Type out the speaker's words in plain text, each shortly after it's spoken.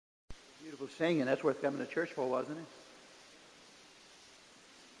singing. That's worth coming to church for, wasn't it?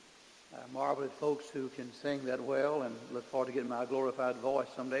 I marvel at folks who can sing that well and look forward to getting my glorified voice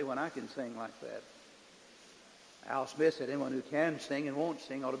someday when I can sing like that. Al Smith said anyone who can sing and won't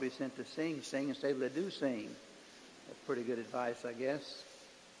sing ought to be sent to sing instead of they do sing. That's pretty good advice, I guess.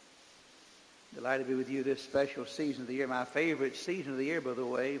 Delighted to be with you this special season of the year. My favorite season of the year, by the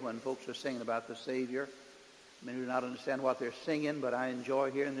way, when folks are singing about the Savior. Many do not understand what they're singing, but I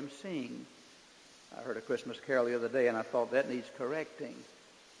enjoy hearing them sing. I heard a Christmas carol the other day, and I thought that needs correcting.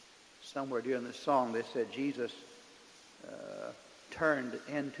 Somewhere during the song, they said Jesus turned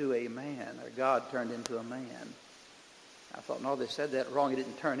into a man, or God turned into a man. I thought, no, they said that wrong. He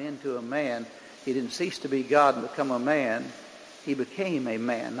didn't turn into a man. He didn't cease to be God and become a man. He became a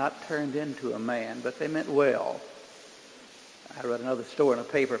man, not turned into a man, but they meant well. I read another story in a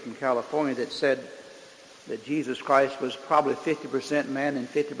paper from California that said that Jesus Christ was probably 50% man and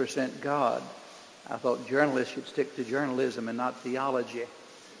 50% God. I thought journalists should stick to journalism and not theology.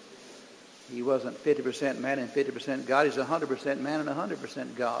 He wasn't 50% man and 50% God. He's 100% man and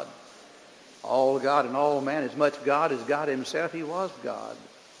 100% God. All God and all man. As much God as God himself, he was God.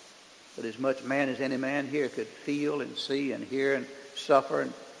 But as much man as any man here could feel and see and hear and suffer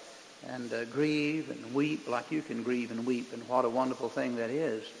and grieve and weep like you can grieve and weep. And what a wonderful thing that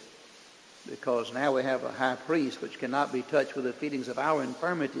is. Because now we have a high priest which cannot be touched with the feelings of our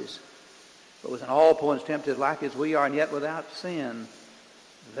infirmities, but was in all points tempted like as we are, and yet without sin.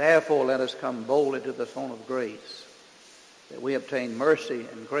 Therefore let us come boldly to the throne of grace, that we obtain mercy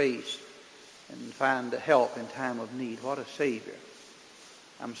and grace and find help in time of need. What a Savior.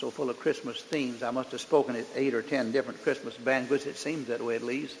 I'm so full of Christmas themes. I must have spoken at 8 or 10 different Christmas banquets. It seems that way at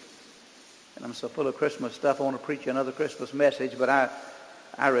least. And I'm so full of Christmas stuff, I want to preach another Christmas message, but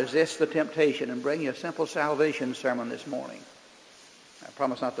I resist the temptation and bring you a simple salvation sermon this morning. I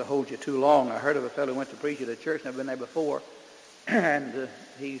promise not to hold you too long. I heard of a fellow who went to preach at a church, never been there before, and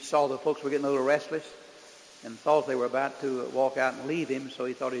he saw the folks were getting a little restless and thought they were about to walk out and leave him, so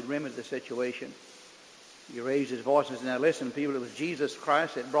he thought he'd remedy the situation. He raised his voice and said, now listen, people, it was Jesus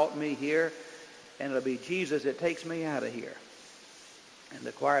Christ that brought me here, and it'll be Jesus that takes me out of here. And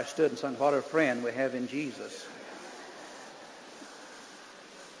the choir stood and sung, what a friend we have in Jesus.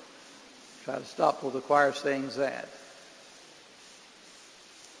 Try to stop before the choir sings that.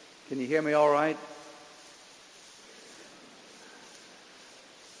 Can you hear me all right?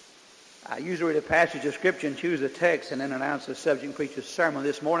 I usually read a passage of Scripture and choose a text and then announce the subject and preach a sermon.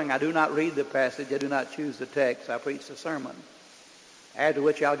 This morning I do not read the passage. I do not choose the text. I preach the sermon. After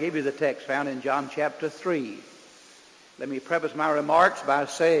which I'll give you the text found in John chapter 3. Let me preface my remarks by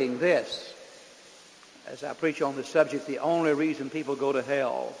saying this. As I preach on the subject, the only reason people go to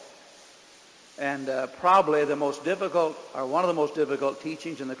hell. And probably the most difficult, or one of the most difficult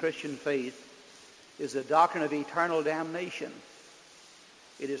teachings in the Christian faith is the doctrine of eternal damnation.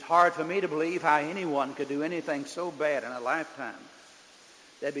 It is hard for me to believe how anyone could do anything so bad in a lifetime.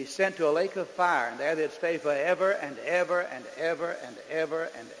 They'd be sent to a lake of fire, and there they'd stay forever and ever and ever and ever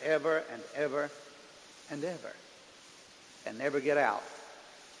and ever and ever and ever and never get out.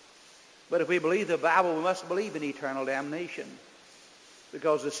 But if we believe the Bible, we must believe in eternal damnation,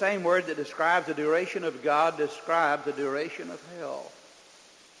 because the same word that describes the duration of God describes the duration of hell.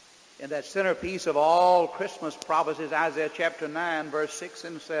 In that centerpiece of all Christmas prophecies, Isaiah chapter 9, verse 6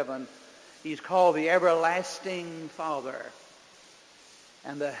 and 7, he's called the everlasting Father.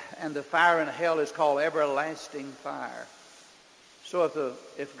 And the fire in hell is called everlasting fire. So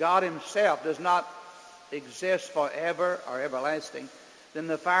if God himself does not exist forever or everlasting, then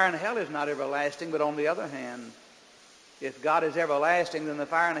the fire in hell is not everlasting. But on the other hand, if God is everlasting, then the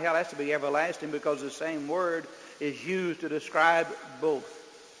fire in hell has to be everlasting, because the same word is used to describe both.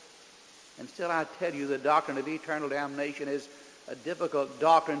 And still I tell you, the doctrine of eternal damnation is a difficult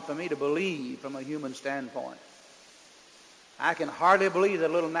doctrine for me to believe from a human standpoint. I can hardly believe that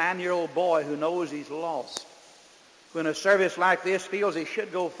a little 9-year-old boy who knows he's lost, who in a service like this feels he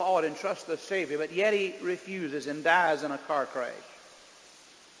should go forward and trust the Savior, but yet he refuses and dies in a car crash.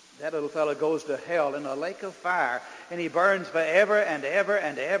 That little fellow goes to hell in a lake of fire, and he burns forever and ever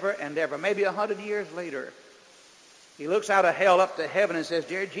and ever and ever, maybe 100 years later. He looks out of hell up to heaven and says,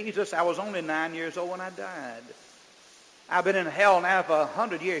 dear Jesus, I was only 9 years old when I died. I've been in hell now for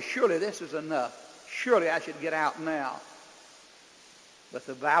 100 years. Surely this is enough. Surely I should get out now. But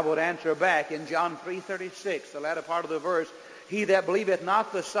the Bible would answer back in John 3:36, the latter part of the verse, he that believeth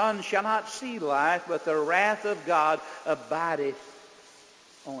not the Son shall not see life, but the wrath of God abideth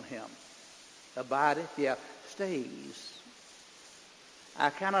on him. Abideth, yeah, stays.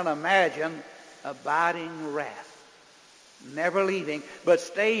 I cannot imagine abiding wrath. never leaving, but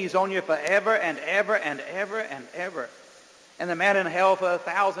stays on you forever and ever and ever and ever. And the man in hell for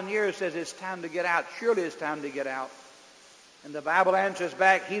 1,000 years says it's time to get out. Surely it's time to get out. And the Bible answers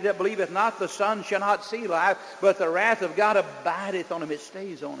back, he that believeth not the Son shall not see life, but the wrath of God abideth on him. It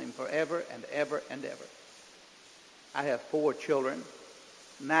stays on him forever and ever and ever. I have 4 children,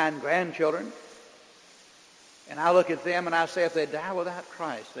 9 grandchildren, and I look at them and I say, if they die without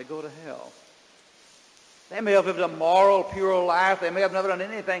Christ, they go to hell. They may have lived a moral, pure life. They may have never done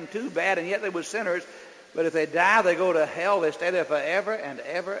anything too bad, and yet they were sinners. But if they die, they go to hell. They stay there forever and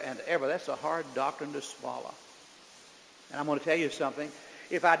ever and ever. That's a hard doctrine to swallow. And I'm going to tell you something.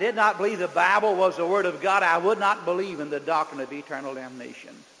 If I did not believe the Bible was the Word of God, I would not believe in the doctrine of eternal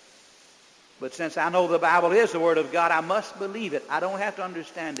damnation. But since I know the Bible is the Word of God, I must believe it. I don't have to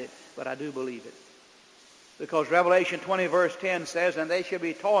understand it, but I do believe it. Because Revelation 20 verse 10 says, and they shall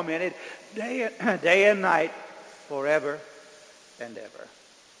be tormented day and night forever and ever.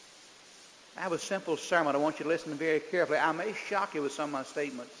 I have a simple sermon. I want you to listen very carefully. I may shock you with some of my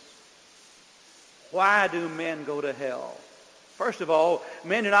statements. Why do men go to hell? First of all,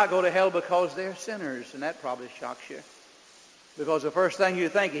 men do not go to hell because they're sinners, and that probably shocks you. Because the first thing you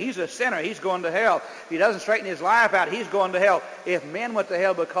think, he's a sinner, he's going to hell. If he doesn't straighten his life out, he's going to hell. If men went to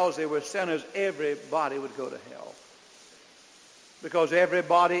hell because they were sinners, everybody would go to hell. Because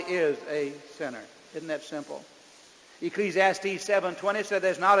everybody is a sinner. Isn't that simple? Ecclesiastes 7:20 said,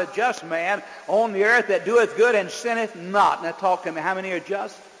 there's not a just man on the earth that doeth good and sinneth not. Now talk to me. How many are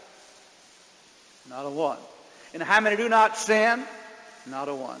just? Not a one. And how many do not sin? Not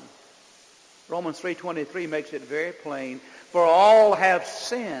a one. Romans 3:23 makes it very plain. For all have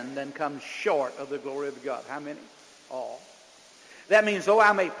sinned and come short of the glory of God. How many? All. That means though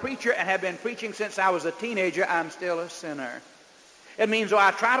I'm a preacher and have been preaching since I was a teenager, I'm still a sinner. It means though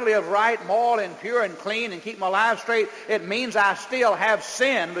I try to live right, moral, and pure, and clean, and keep my life straight, it means I still have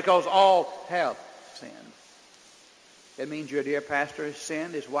sinned because all have sinned. It means your dear pastor has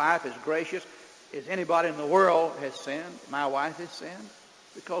sinned, his wife is gracious, as anybody in the world has sinned. My wife has sinned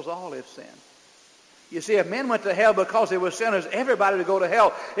because all have sinned. You see, if men went to hell because they were sinners, everybody would go to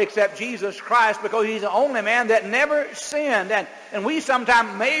hell except Jesus Christ because he's the only man that never sinned. And we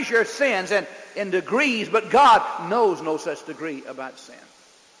sometimes measure sins in degrees, but God knows no such degree about sin.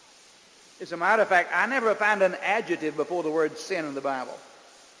 As a matter of fact, I never find an adjective before the word sin in the Bible.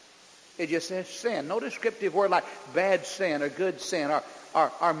 It just says sin. No descriptive word like bad sin or good sin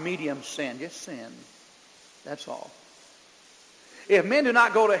or medium sin. Just sin. That's all. If men do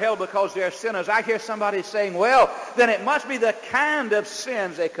not go to hell because they're sinners, I hear somebody saying, well, then it must be the kind of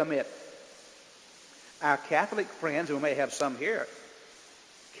sins they commit. Our Catholic friends, who may have some here,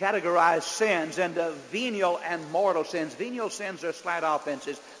 categorize sins into venial and mortal sins. Venial sins are slight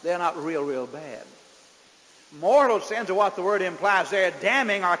offenses. They're not real bad. Mortal sins are what the word implies. They're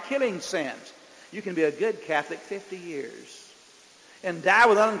damning or killing sins. You can be a good Catholic 50 years and die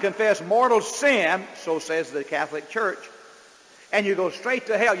with unconfessed mortal sin, so says the Catholic Church. And you go straight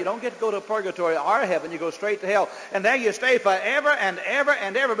to hell. You don't get to go to purgatory or heaven. You go straight to hell. And there you stay forever and ever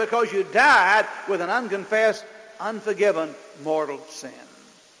and ever because you died with an unconfessed, unforgiven, mortal sin.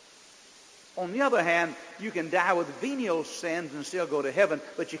 On the other hand, you can die with venial sins and still go to heaven,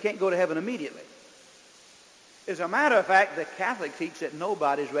 but you can't go to heaven immediately. As a matter of fact, the Catholics teach that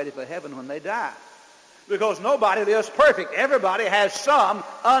nobody's ready for heaven when they die. Because nobody lives perfect. Everybody has some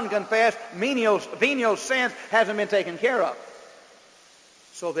unconfessed, venial sins hasn't been taken care of.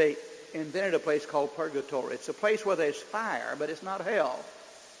 So they invented a place called purgatory. It's a place where there's fire, but it's not hell.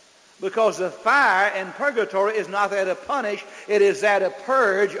 Because the fire in purgatory is not there to punish, it is there to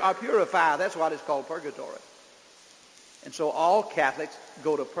purge or purify. That's why it's called purgatory. And so all Catholics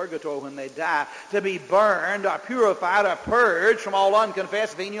go to purgatory when they die to be burned or purified or purged from all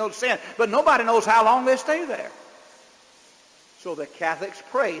unconfessed venial sin. But nobody knows how long they stay there. So the Catholics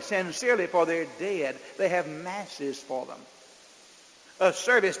pray sincerely for their dead. They have masses for them. A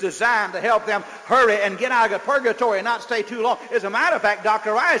service designed to help them hurry and get out of purgatory and not stay too long. As a matter of fact,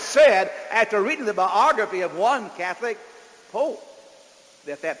 Dr. Rice said, after reading the biography of one Catholic pope,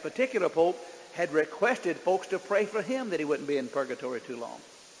 that particular pope had requested folks to pray for him that he wouldn't be in purgatory too long.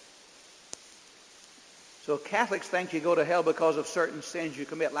 So Catholics think you go to hell because of certain sins you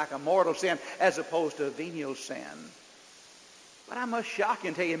commit, like a mortal sin, as opposed to a venial sin. But I must shock you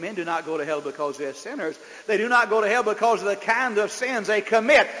and tell you, men do not go to hell because they're sinners. They do not go to hell because of the kind of sins they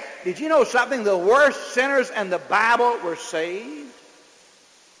commit. Did you know something? The worst sinners in the Bible were saved.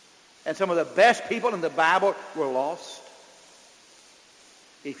 And some of the best people in the Bible were lost.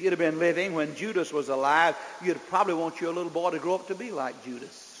 If you'd have been living when Judas was alive, you'd probably want your little boy to grow up to be like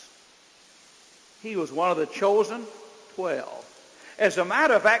Judas. He was one of the chosen 12. As a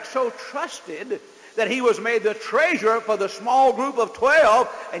matter of fact, so trusted that he was made the treasurer for the small group of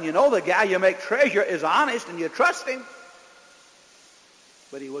 12. And you know the guy you make treasurer is honest and you trust him.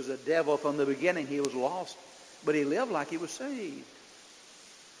 But he was a devil from the beginning. He was lost. But he lived like he was saved.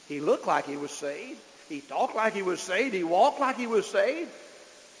 He looked like he was saved. He talked like he was saved. He walked like he was saved.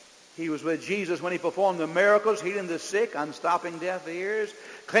 He was with Jesus when he performed the miracles, healing the sick, unstopping deaf ears,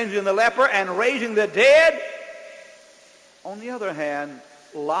 cleansing the leper, and raising the dead. On the other hand,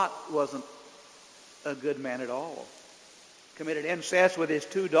 Lot wasn't a good man at all. Committed incest with his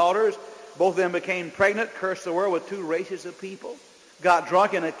 2 daughters. Both of them became pregnant, cursed the world with 2 races of people. Got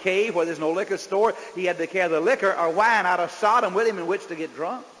drunk in a cave where there's no liquor store. He had to carry the liquor or wine out of Sodom with him in which to get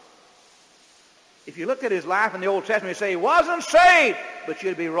drunk. If you looked at his life in the Old Testament, you'd say he wasn't saved. But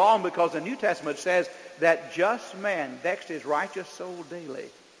you'd be wrong, because the New Testament says that just man vexed his righteous soul daily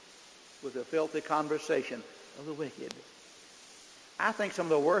with the filthy conversation of the wicked. I think some of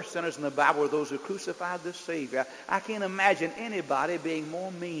the worst sinners in the Bible were those who crucified the Savior. I can't imagine anybody being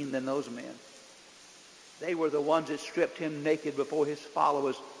more mean than those men. They were the ones that stripped him naked before his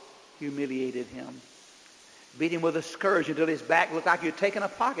followers, humiliated him, beat him with a scourge until his back looked like you'd taken a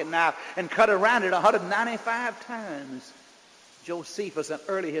pocket knife and cut around it 195 times. Josephus, an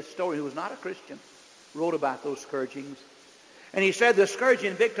early historian who was not a Christian, wrote about those scourgings. And he said the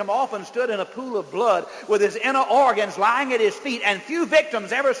scourging victim often stood in a pool of blood with his inner organs lying at his feet, and few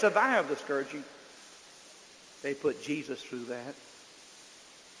victims ever survived the scourging. They put Jesus through that.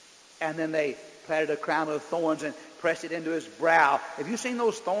 And then they planted a crown of thorns and pressed it into his brow. Have you seen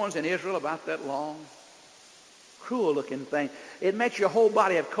those thorns in Israel about that long? Cruel looking thing. It makes your whole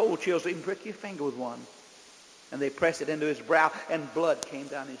body have cold chills, so you can prick your finger with one. And they pressed it into his brow, and blood came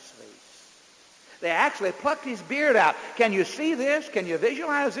down his face. They actually plucked his beard out. Can you see this? Can you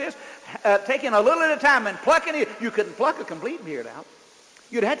visualize this? Taking a little at a time and plucking it. You couldn't pluck a complete beard out.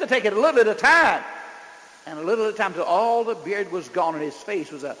 You'd have to take it a little at a time. And a little at a time till all the beard was gone and his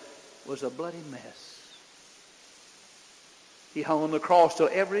face was a bloody mess. He hung on the cross till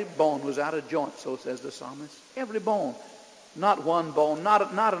every bone was out of joint, so says the psalmist. Every bone. Not one bone,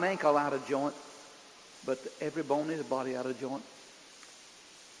 not an ankle out of joint, but every bone in his body out of joint.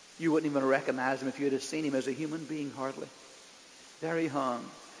 You wouldn't even recognize him if you had seen him as a human being, hardly. There he hung.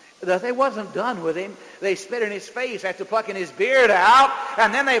 They wasn't done with him. They spit in his face after plucking his beard out,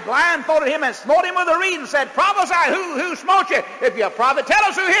 and then they blindfolded him and smote him with a reed and said, "Prophesy, who smote you? If you're a prophet, tell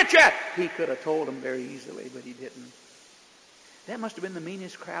us who hit you." He could have told them very easily, but he didn't. That must have been the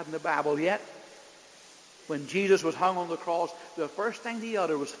meanest crowd in the Bible. Yet, when Jesus was hung on the cross, the first thing he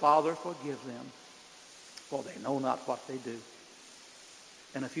uttered was, "Father, forgive them, for they know not what they do."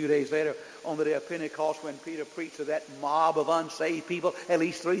 And a few days later, on the day of Pentecost, when Peter preached to that mob of unsaved people, at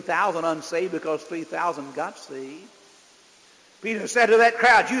least 3,000 unsaved because 3,000 got saved, Peter said to that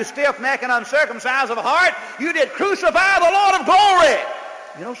crowd, "You stiff-necked and uncircumcised of heart, you did crucify the Lord of glory."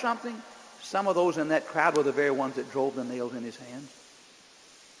 You know something? Some of those in that crowd were the very ones that drove the nails in his hands.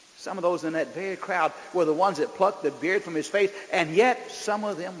 Some of those in that very crowd were the ones that plucked the beard from his face, and yet some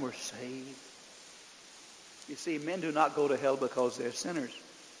of them were saved. You see, men do not go to hell because they're sinners.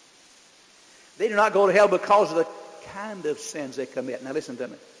 They do not go to hell because of the kind of sins they commit. Now listen to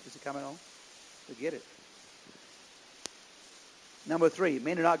me. Is it coming on? Forget it. Number 3,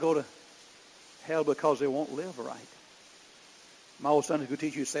 men do not go to hell because they won't live right. My old Sunday school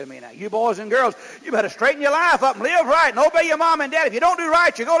teacher used to say to me, "Now, you boys and girls, you better straighten your life up and live right and obey your mom and dad. If you don't do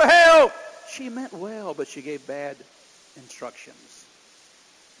right, you go to hell." She meant well, but she gave bad instructions.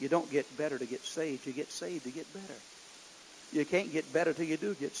 You don't get better to get saved. You get saved to get better. You can't get better till you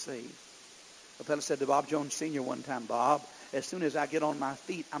do get saved. A fellow said to Bob Jones Sr. one time, "Bob, as soon as I get on my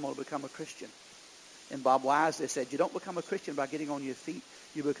feet, I'm going to become a Christian." And Bob wisely said, "You don't become a Christian by getting on your feet.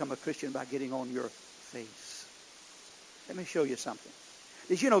 You become a Christian by getting on your face." Let me show you something.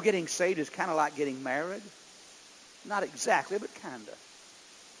 Did you know getting saved is kind of like getting married? Not exactly, but kind of.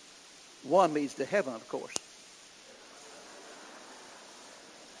 One leads to heaven, of course.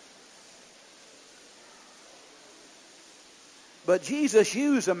 But Jesus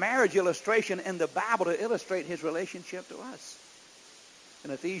used a marriage illustration in the Bible to illustrate his relationship to us.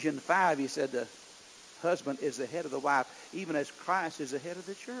 In Ephesians 5, he said the husband is the head of the wife, even as Christ is the head of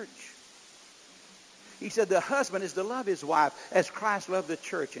the church. He said the husband is to love his wife as Christ loved the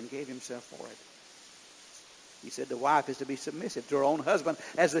church and gave himself for it. He said the wife is to be submissive to her own husband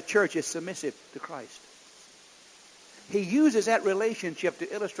as the church is submissive to Christ. He uses that relationship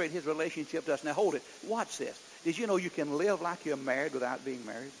to illustrate his relationship to us. Now hold it. Watch this. Did you know you can live like you're married without being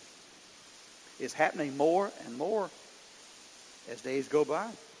married? It's happening more and more as days go by.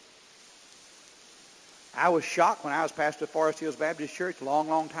 I was shocked when I was pastor of Forest Hills Baptist Church a long,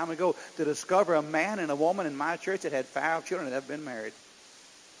 long time ago to discover a man and a woman in my church that had 5 children that had never been married.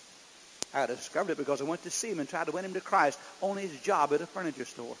 I discovered it because I went to see him and tried to win him to Christ on his job at a furniture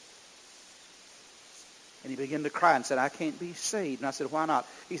store. And he began to cry and said, I can't be saved. And I said, why not?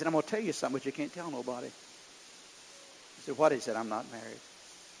 He said, I'm going to tell you something, but you can't tell nobody. I said, what? He said, I'm not married.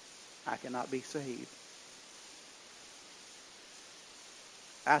 I cannot be saved.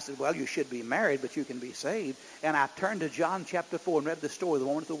 I said, well, you should be married, but you can be saved. And I turned to John chapter 4 and read the story of the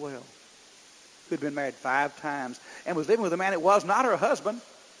woman at the well who'd been married 5 times and was living with a man that was not her husband.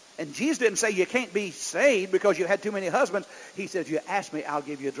 And Jesus didn't say you can't be saved because you had too many husbands. He said, you ask me, I'll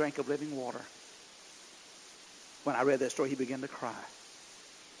give you a drink of living water. When I read that story, he began to cry.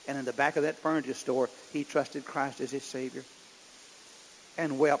 And in the back of that furniture store, he trusted Christ as his Savior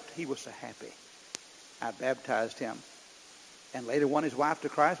and wept. He was so happy. I baptized him. And later won his wife to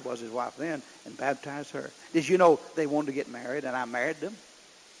Christ, was his wife then, and baptized her. Did you know they wanted to get married, and I married them?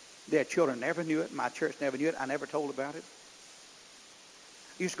 Their children never knew it. My church never knew it. I never told about it.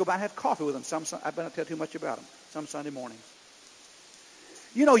 I used to go by and have coffee with them. I better not tell too much about them. Some Sunday mornings.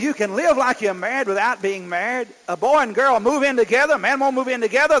 You know, you can live like you're married without being married. A boy and girl move in together. Man won't move in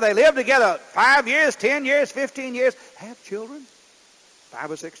together. They live together 5 years, 10 years, 15 years. Have children.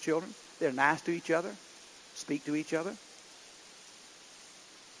 5 or 6 children. They're nice to each other. Speak to each other.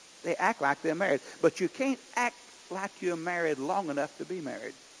 They act like they're married. But you can't act like you're married long enough to be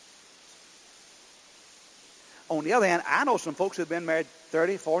married. On the other hand, I know some folks who have been married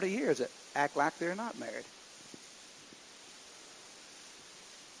 30, 40 years that act like they're not married.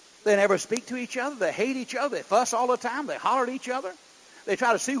 They never speak to each other. They hate each other. They fuss all the time. They holler at each other. They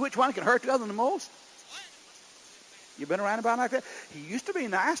try to see which one can hurt the other the most. You've been around about like that? He used to be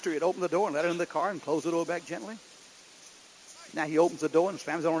nice to her. He'd open the door and let her in the car and close the door back gently. Now he opens the door and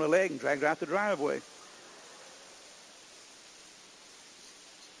slams it on her leg and drags her out the driveway.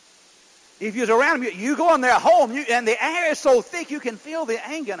 If you're around him, you go in their home, and the air is so thick you can feel the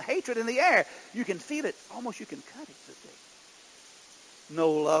anger and hatred in the air. You can feel it. Almost you can cut it today. No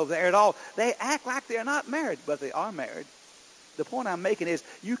love there at all. They act like they're not married, but they are married. The point I'm making is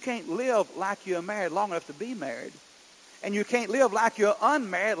you can't live like you're married long enough to be married. And you can't live like you're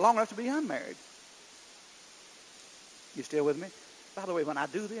unmarried long enough to be unmarried. You still with me? By the way, when I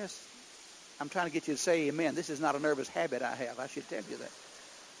do this, I'm trying to get you to say amen. This is not a nervous habit I have. I should tell you that.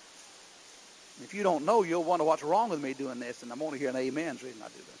 If you don't know, you'll wonder what's wrong with me doing this, and I'm only hearing amens the reason I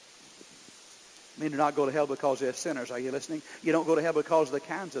do that. Men do not go to hell because they're sinners. Are you listening? You don't go to hell because of the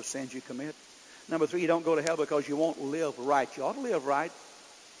kinds of sins you commit. Number 3, you don't go to hell because you won't live right. You ought to live right,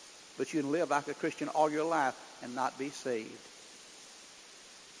 but you can live like a Christian all your life and not be saved.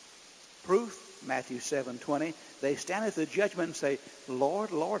 Proof, Matthew 7:20. They stand at the judgment and say,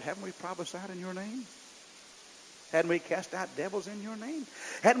 Lord, Lord, haven't we prophesied in your name? Hadn't we cast out devils in your name?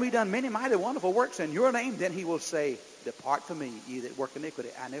 Hadn't we done many mighty wonderful works in your name? Then he will say, depart from me, ye that work iniquity.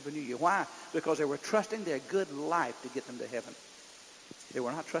 I never knew you. Why? Because they were trusting their good life to get them to heaven. They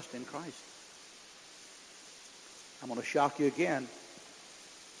were not trusting Christ. I'm going to shock you again.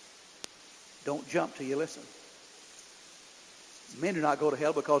 Don't jump till you listen. Men do not go to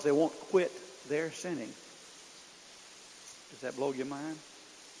hell because they won't quit their sinning. Does that blow your mind?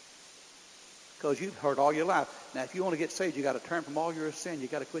 Because you've heard all your life. Now, if you want to get saved, you've got to turn from all your sin.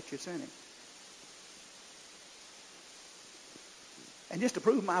 You've got to quit your sinning. And just to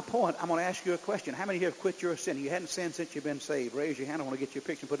prove my point, I'm going to ask you a question. How many here have quit your sin? You hadn't sinned since you've been saved. Raise your hand. I want to get your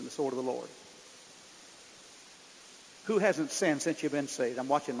picture and put it in the sword of the Lord. Who hasn't sinned since you've been saved? I'm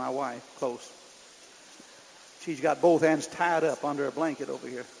watching my wife close. She's got both hands tied up under a blanket over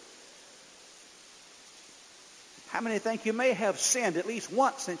here. How many think you may have sinned at least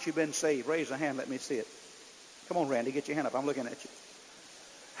once since you've been saved? Raise a hand. Let me see it. Come on, Randy. Get your hand up. I'm looking at you.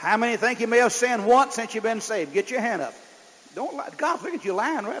 How many think you may have sinned once since you've been saved? Get your hand up. Don't lie. God, look at you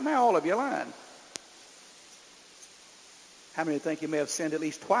lying right now. All of you lying. How many think you may have sinned at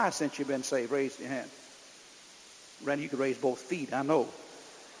least twice since you've been saved? Raise your hand. Randy, you could raise both feet. I know.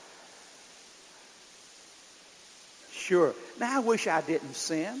 Sure. Now, I wish I didn't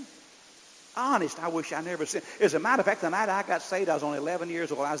sin. Honest, I wish I never sinned. As a matter of fact, the night I got saved, I was only 11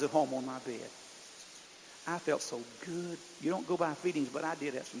 years old. I was at home on my bed. I felt so good. You don't go by feelings, but I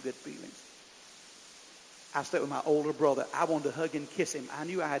did have some good feelings. I slept with my older brother. I wanted to hug and kiss him. I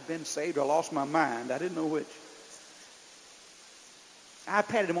knew I had been saved or lost my mind. I didn't know which. I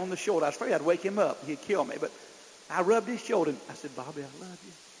patted him on the shoulder. I was afraid I'd wake him up. He'd kill me. But I rubbed his shoulder. And I said, Bobby, I love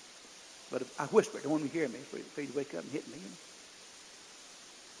you. But I whispered. Don't want him to hear me. Afraid he'd wake up and hit me.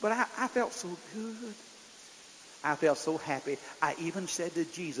 But I felt so good. I felt so happy. I even said to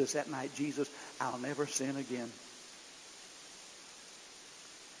Jesus that night, Jesus, I'll never sin again.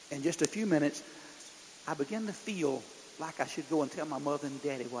 In just a few minutes, I began to feel like I should go and tell my mother and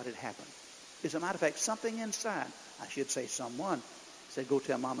daddy what had happened. As a matter of fact, something inside, I should say someone, said, go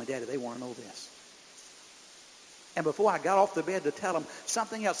tell mom and daddy, they want to know this. And before I got off the bed to tell them,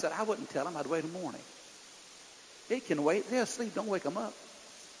 something else said, I wouldn't tell them, I'd wait until morning. It can wait, they're asleep, don't wake them up.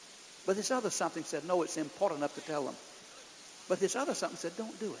 But this other something said, no, it's important enough to tell them. But this other something said,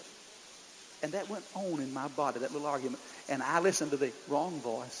 don't do it. And that went on in my body, that little argument. And I listened to the wrong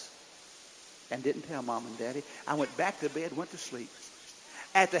voice and didn't tell mom and daddy. I went back to bed, went to sleep.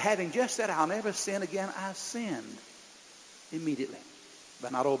 After having just said, I'll never sin again, I sinned immediately by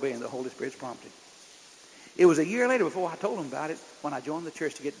not obeying the Holy Spirit's prompting. It was a year later before I told them about it when I joined the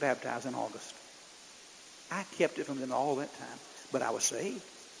church to get baptized in August. I kept it from them all that time. But I was saved.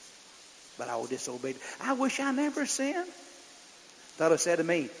 But I disobeyed. I wish I never sinned. Fellow said to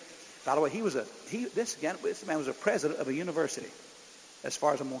me, by the way, this man was a president of a university, as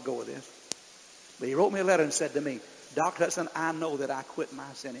far as I'm going to go with this. But he wrote me a letter and said to me, Dr. Hutson, I know that I quit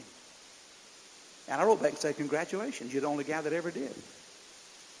my sinning. And I wrote back and said, congratulations, you're the only guy that ever did.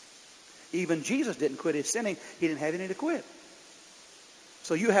 Even Jesus didn't quit his sinning. He didn't have any to quit.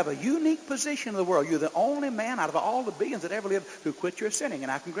 So you have a unique position in the world. You're the only man out of all the billions that ever lived who quit your sinning,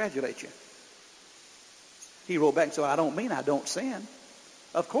 and I congratulate you. He wrote back and said, I don't mean I don't sin.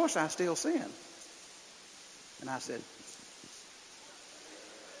 Of course I still sin. And I said,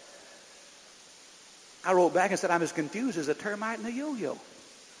 I wrote back and said, I'm as confused as a termite in a yo-yo.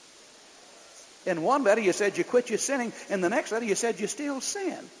 In one letter you said you quit your sinning. In the next letter you said you still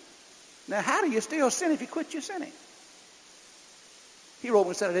sin. Now how do you still sin if you quit your sinning? He wrote me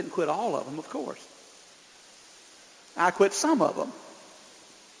and said I didn't quit all of them, of course. I quit some of them.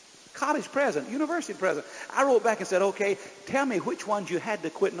 College president, university president. I wrote back and said, okay, tell me which ones you had to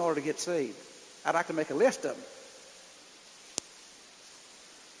quit in order to get saved. I'd like to make a list of them.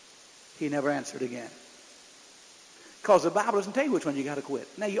 He never answered again. Because the Bible doesn't tell you which one you got to quit.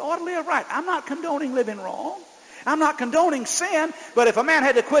 Now, you ought to live right. I'm not condoning living wrong. I'm not condoning sin. But if a man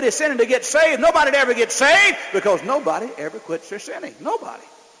had to quit his sinning to get saved, nobody'd ever get saved because nobody ever quits their sinning. Nobody.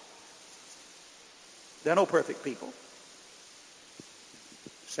 There are no perfect people.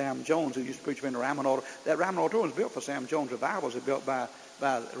 Sam Jones, who used to preach in the Ryman Auditorium, that Ryman Auditorium was built for Sam Jones. Revivals are built by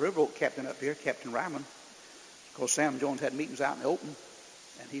the riverboat captain up here, Captain Ryman. Because Sam Jones had meetings out in the open,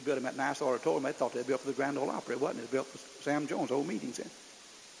 and he built them at nice auditorium. They thought they built for the Grand Ole Opry. It wasn't. It was built for Sam Jones, old meetings in.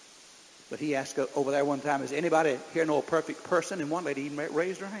 But he asked over there one time, is anybody here know a perfect person? And one lady even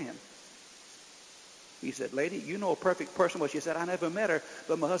raised her hand. He said, lady, you know a perfect person? Well, she said, I never met her,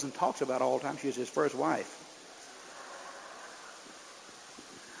 but my husband talks about her all the time. She was his first wife.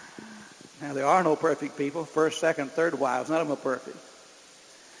 Now, there are no perfect people. First, second, third wives. None of them are perfect.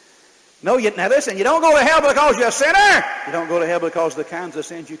 No, now listen, you don't go to hell because you're a sinner. You don't go to hell because of the kinds of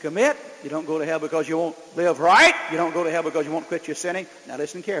sins you commit. You don't go to hell because you won't live right. You don't go to hell because you won't quit your sinning. Now,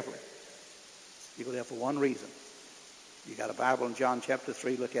 listen carefully. You go there for one reason. You got a Bible in John chapter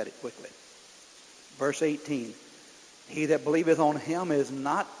 3. Look at it quickly. Verse 18. He that believeth on him is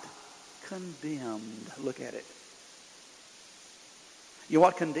not condemned. Look at it. You know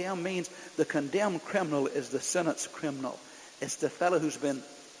what condemn means? The condemned criminal is the sentenced criminal. It's the fellow who's been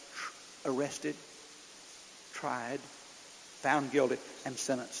arrested, tried, found guilty, and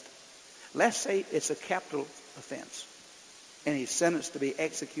sentenced. Let's say it's a capital offense, and he's sentenced to be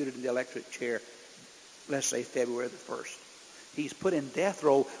executed in the electric chair, let's say February the 1st. He's put in death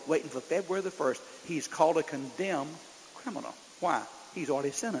row waiting for February the 1st. He's called a condemned criminal. Why? He's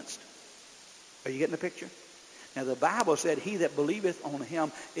already sentenced. Are you getting the picture? Now, the Bible said, he that believeth on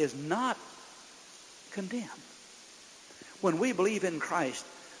him is not condemned. When we believe in Christ,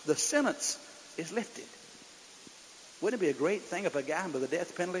 the sentence is lifted. Wouldn't it be a great thing if a guy under the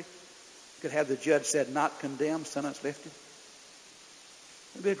death penalty could have the judge said, not condemned, sentence lifted?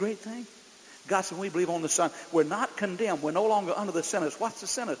 It'd be a great thing. God said, when we believe on the Son, we're not condemned. We're no longer under the sentence. What's the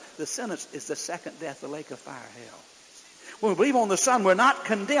sentence? The sentence is the second death, the lake of fire, hell. When we believe on the Son, we're not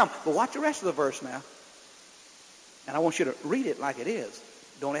condemned. But watch the rest of the verse now. And I want you to read it like it is.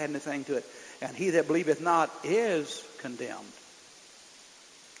 Don't add anything to it. And he that believeth not is condemned.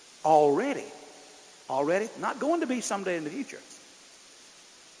 Already. Already. Not going to be someday in the future.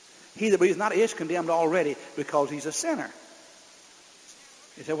 He that believeth not is condemned already because he's a sinner.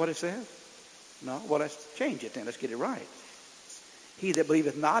 Is that what it says? No? Well, let's change it then. Let's get it right. He that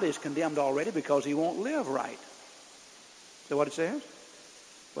believeth not is condemned already because he won't live right. Is that what it says?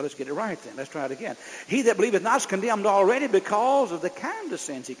 Well, let's get it right then. Let's try it again. He that believeth not is condemned already because of the kind of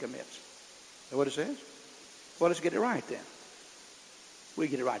sins he commits. Is that what it says? Well, let's get it right then. We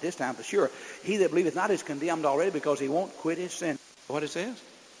get it right this time for sure. He that believeth not is condemned already because he won't quit his sin. What it says?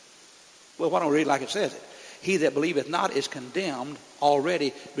 Well, why don't we read like it says it? He that believeth not is condemned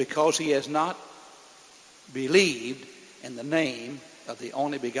already because he has not believed in the name of the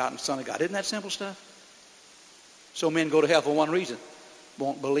only begotten Son of God. Isn't that simple stuff? So men go to hell for one reason.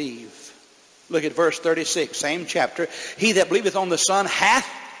 Won't believe. Look at verse 36, same chapter. He that believeth on the Son hath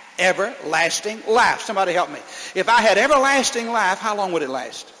everlasting life. Somebody help me. If I had everlasting life, how long would it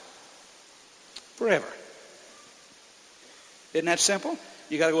last? Forever. Isn't that simple?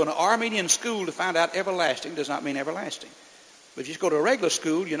 You got to go to an Armenian school to find out everlasting does not mean everlasting. But if you just go to a regular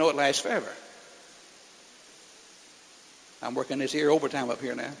school, you know it lasts forever. I'm working this here overtime up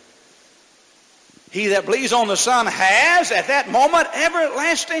here now. He that believes on the Son has, at that moment,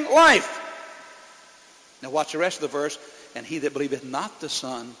 everlasting life. Now watch the rest of the verse. And he that believeth not the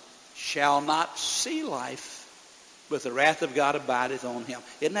Son shall not see life, but the wrath of God abideth on him.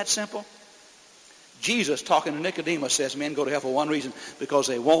 Isn't that simple? Jesus, talking to Nicodemus, says men go to hell for one reason, because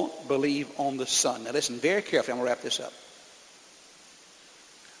they won't believe on the Son. Now listen very carefully. I'm going to wrap this up.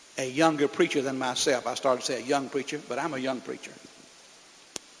 A younger preacher than myself. I started to say a young preacher, but I'm a young preacher.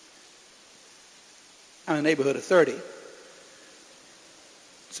 I'm in a neighborhood of 30.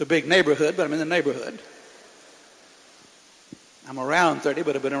 It's a big neighborhood, but I'm in the neighborhood. I'm around 30,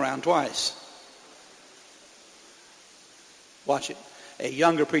 but I've been around twice. Watch it. A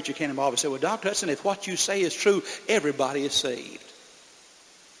younger preacher came to my office and said, well, Dr. Hutson, if what you say is true, everybody is saved.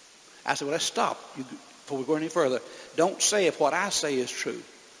 I said, well, let's stop before we go any further. Don't say if what I say is true.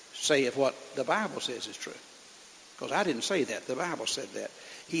 Say if what the Bible says is true. Because I didn't say that. The Bible said that.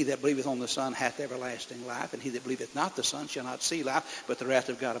 He that believeth on the Son hath everlasting life, and he that believeth not the Son shall not see life, but the wrath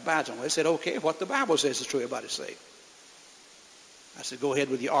of God abides on him. They said, okay, if what the Bible says is true, everybody's saved. I said, go ahead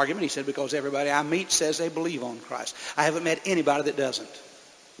with your argument. He said, because everybody I meet says they believe on Christ. I haven't met anybody that doesn't.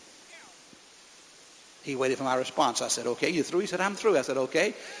 He waited for my response. I said, okay, you through? He said, I'm through. I said,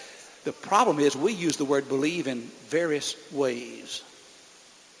 okay. The problem is we use the word believe in various ways.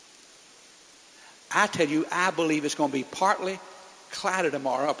 I tell you, I believe it's going to be partly cloudy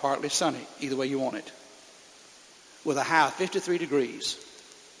tomorrow or partly sunny, either way you want it, with a high of 53 degrees.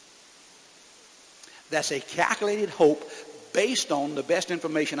 That's a calculated hope based on the best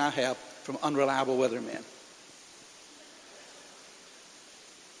information I have from unreliable weathermen.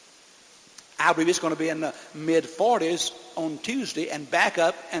 I believe it's going to be in the mid-40s on Tuesday and back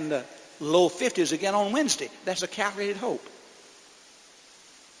up in the low 50s again on Wednesday. That's a calculated hope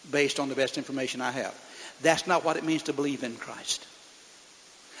based on the best information I have. That's not what it means to believe in Christ.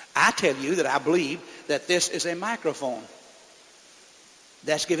 I tell you that I believe that this is a microphone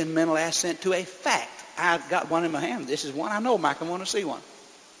that's giving mental assent to a fact. I've got one in my hand. This is one I know. Mike, I want to see one.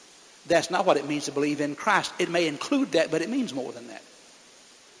 That's not what it means to believe in Christ. It may include that, but it means more than that.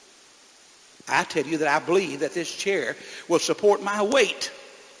 I tell you that I believe that this chair will support my weight.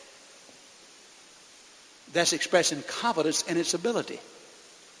 That's expressing confidence in its ability.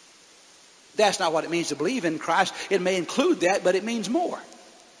 That's not what it means to believe in Christ. It may include that, but it means more.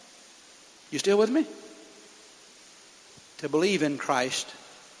 You still with me? To believe in Christ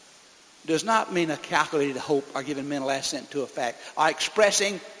does not mean a calculated hope or giving mental assent to a fact or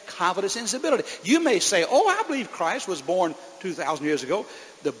expressing confidence in his ability. You may say, oh, I believe Christ was born 2,000 years ago,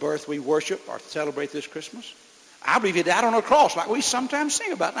 the birth we worship or celebrate this Christmas. I believe he died on a cross like we sometimes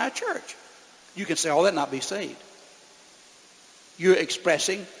sing about in our church. You can say all that and not be saved. You're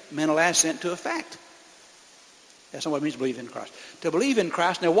expressing mental assent to a fact. That's not what it means to believe in Christ. To believe in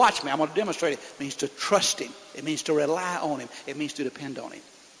Christ, now watch me, I'm going to demonstrate it. It means to trust him. It means to rely on him. It means to depend on him.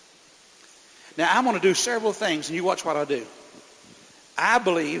 Now, I'm going to do several things, and you watch what I do. I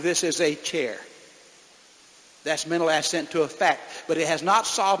believe this is a chair. That's mental assent to a fact. But it has not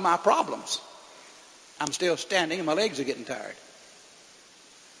solved my problems. I'm still standing, and my legs are getting tired.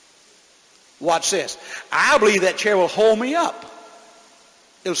 Watch this. I believe that chair will hold me up.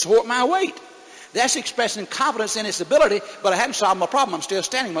 It'll support my weight. That's expressing confidence in its ability, but I haven't solved my problem. I'm still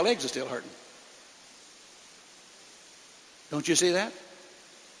standing. My legs are still hurting. Don't you see that?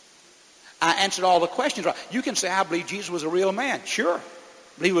 I answered all the questions right. You can say, I believe Jesus was a real man. Sure.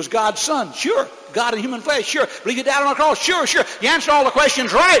 Believe he was God's son. Sure. God in human flesh. Sure. Believe he died on the cross. Sure, sure. You answered all the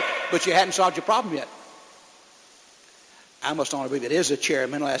questions right, but you hadn't solved your problem yet. I must only believe it is a chair,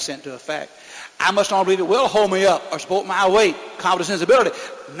 mental assent to a fact. I must only believe it will hold me up or support my weight, confidence in its ability.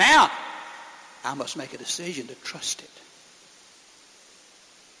 Now, I must make a decision to trust it.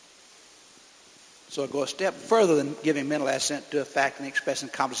 So I go a step further than giving mental assent to a fact and expressing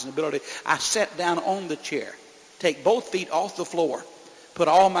confidence and ability. I sit down on the chair, take both feet off the floor, put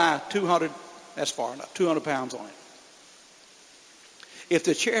all my 200 pounds on it. If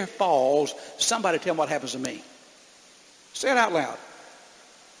the chair falls, somebody tell me what happens to me. Say it out loud.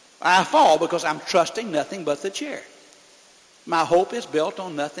 I fall because I'm trusting nothing but the chair. My hope is built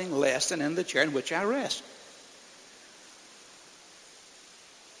on nothing less than in the chair in which I rest.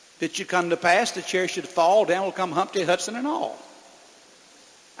 If it should come to pass, the chair should fall, down will come Humpty, Hutson, and all.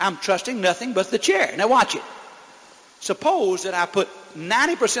 I'm trusting nothing but the chair. Now watch it. Suppose that I put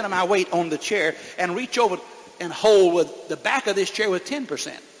 90% of my weight on the chair and reach over and hold with the back of this chair with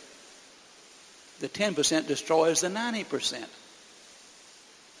 10%. The 10% destroys the 90%.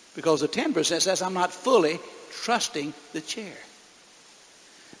 Because the 10% says I'm not fully trusting the chair.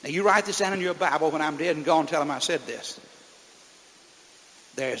 Now you write this down in your Bible. When I'm dead and gone, tell them I said this.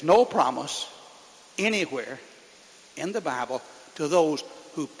 There is no promise anywhere in the Bible to those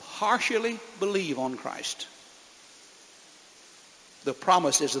who partially believe on Christ. The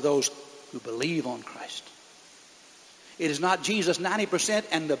promise is to those who believe on Christ. It is not Jesus 90%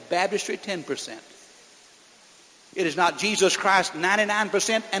 and the baptistry 10%. It is not Jesus Christ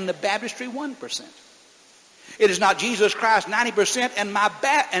 99% and the baptistry 1%. It is not Jesus Christ 90% and my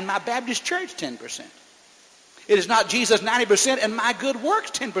Baptist church 10%. It is not Jesus 90% and my good works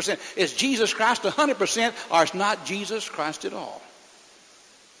 10%. It's Jesus Christ 100% or it's not Jesus Christ at all.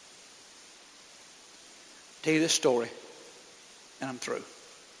 I'll tell you this story and I'm through.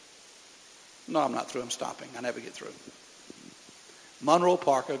 No, I'm not through. I'm stopping. I never get through. Monroe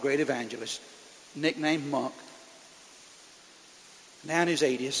Parker, a great evangelist, nicknamed Monk, now in his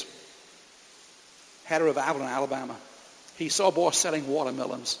 80s, had a revival in Alabama. He saw a boy selling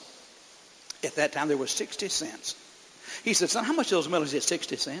watermelons. At that time, they were 60 cents. He said, son, how much are those melons? He said,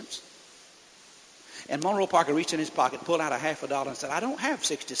 60 cents. And Monroe Parker reached in his pocket, pulled out $50 and said, I don't have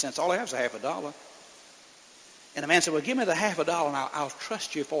 60 cents. All I have is $50. And the man said, well, give me the $50 and I'll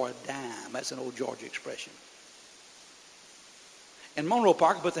trust you for a dime. That's an old Georgia expression. And Monroe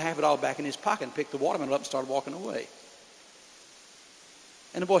Parker put the $50 back in his pocket and picked the watermelon up and started walking away.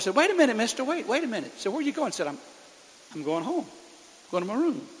 And the boy said, wait a minute, mister, wait a minute. He said, where are you going? He said, I'm going home. I'm going to my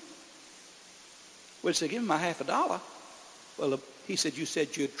room. Well, he said, give me my $50. Well, he said, you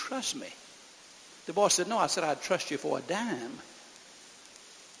said you'd trust me. The boy said, no, I said I'd trust you for a dime.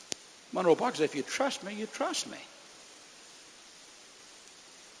 Monroe Parker said, if you trust me, you trust me.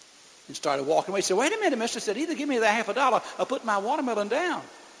 And started walking away. He said, wait a minute, mister. He said, either give me the $50 or put my watermelon down.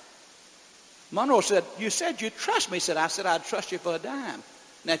 Monroe said, you said you'd trust me. He said, I said I'd trust you for a dime.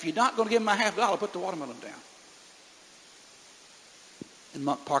 Now, if you're not going to give me my $50, put the watermelon down. And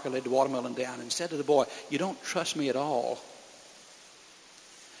Monk Parker laid the watermelon down and said to the boy, you don't trust me at all.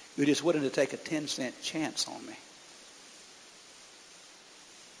 You're just willing to take a 10-cent chance on me.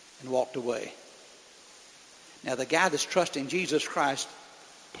 And walked away. Now, the guy that's trusting Jesus Christ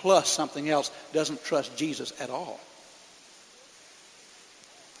plus something else doesn't trust Jesus at all.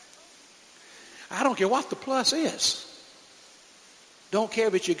 I don't care what the plus is. Don't care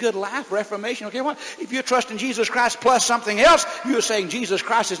if it's your good life, reformation, don't care what. If you're trusting Jesus Christ plus something else, you're saying Jesus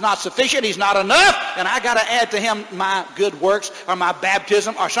Christ is not sufficient, he's not enough, and I got to add to him my good works or my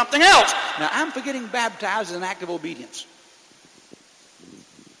baptism or something else. Now, I'm for getting baptized as an act of obedience,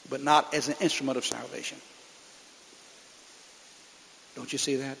 but not as an instrument of salvation. Don't you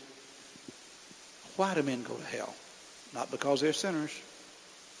see that? Why do men go to hell? Not because they're sinners.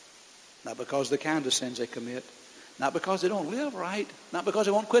 Not because of the kind of sins they commit. Not because they don't live right. Not because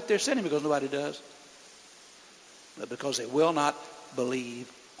they won't quit their sinning because nobody does. But because they will not believe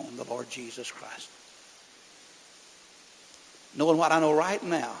on the Lord Jesus Christ. Knowing what I know right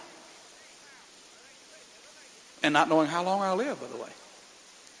now. And not knowing how long I'll live, by the way.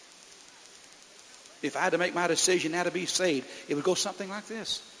 If I had to make my decision now to be saved, it would go something like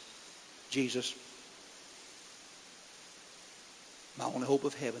this. Jesus, my only hope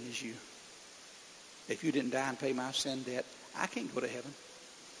of heaven is you. If you didn't die and pay my sin debt, I can't go to heaven.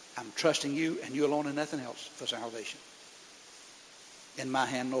 I'm trusting you and you alone and nothing else for salvation. In my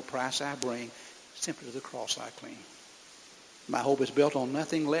hand no price I bring, simply to the cross I cling. My hope is built on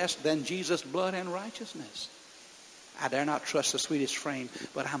nothing less than Jesus' blood and righteousness. I dare not trust the sweetest frame,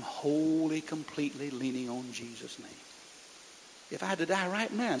 but I'm wholly, completely leaning on Jesus' name. If I had to die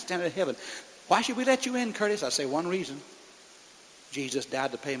right now and stand in heaven, why should we let you in, Curtis? I say one reason. Jesus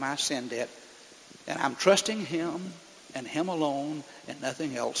died to pay my sin debt. And I'm trusting him and him alone and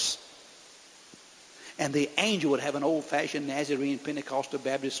nothing else. And the angel would have an old-fashioned Nazarene Pentecostal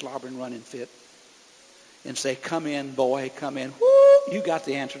Baptist slobbering running fit and say, come in, boy, come in. Woo! You got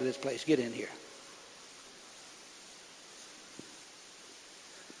the answer to this place. Get in here.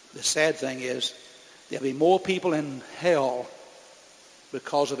 The sad thing is there'll be more people in hell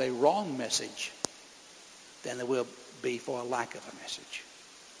because of a wrong message than there will be for a lack of a message.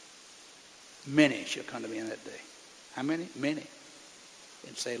 Many shall come to me in that day. How many? Many.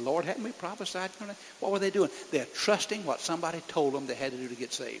 And say, Lord, hadn't we prophesied? What were they doing? They're trusting what somebody told them they had to do to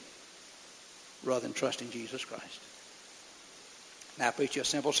get saved, rather than trusting Jesus Christ. Now, I preach you a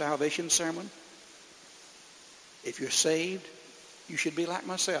simple salvation sermon. If you're saved, you should be like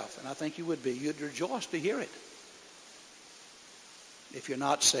myself, and I think you would be. You'd rejoice to hear it. If you're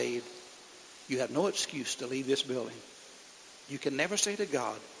not saved, you have no excuse to leave this building. You can never say to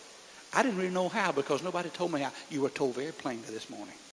God, I didn't really know how because nobody told me how. You were told very plainly this morning.